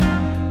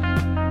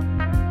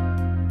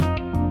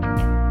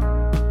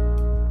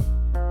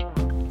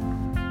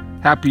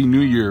Happy New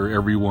Year,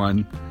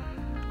 everyone.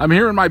 I'm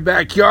here in my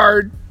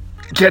backyard,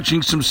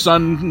 catching some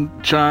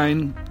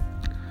sunshine.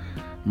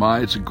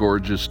 It's a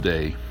gorgeous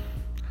day.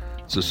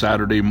 It's a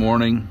Saturday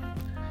morning,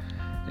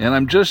 and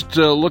I'm just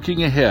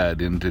looking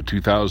ahead into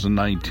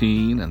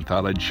 2019 and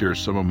thought I'd share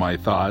some of my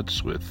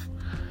thoughts with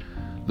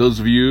those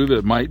of you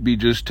that might be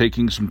just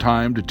taking some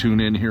time to tune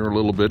in here a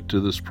little bit to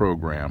this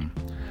program.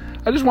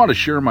 I just want to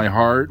share my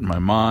heart and my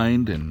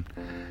mind and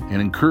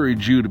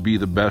encourage you to be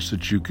the best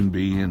that you can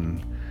be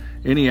in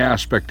any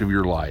aspect of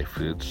your life.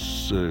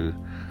 It's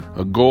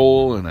a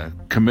goal and a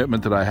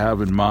commitment that I have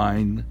in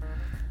mind.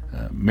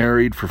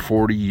 Married for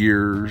 40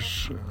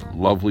 years, a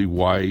lovely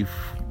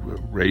wife,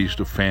 raised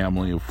a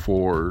family of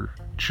 4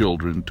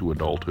 children to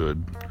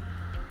adulthood,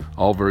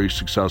 all very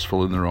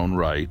successful in their own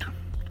right,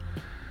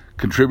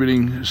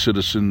 contributing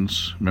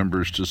citizens,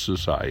 members to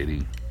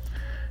society,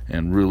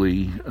 and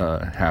really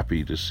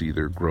happy to see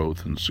their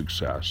growth and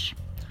success.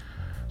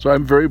 So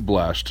I'm very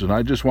blessed, and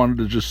I just wanted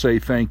to just say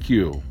thank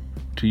you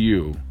to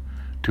you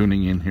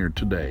tuning in here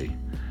today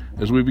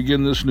as we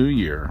begin this new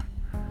year.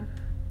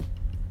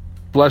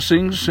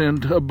 Blessings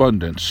and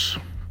abundance.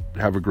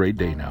 Have a great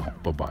day now.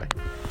 Bye-bye.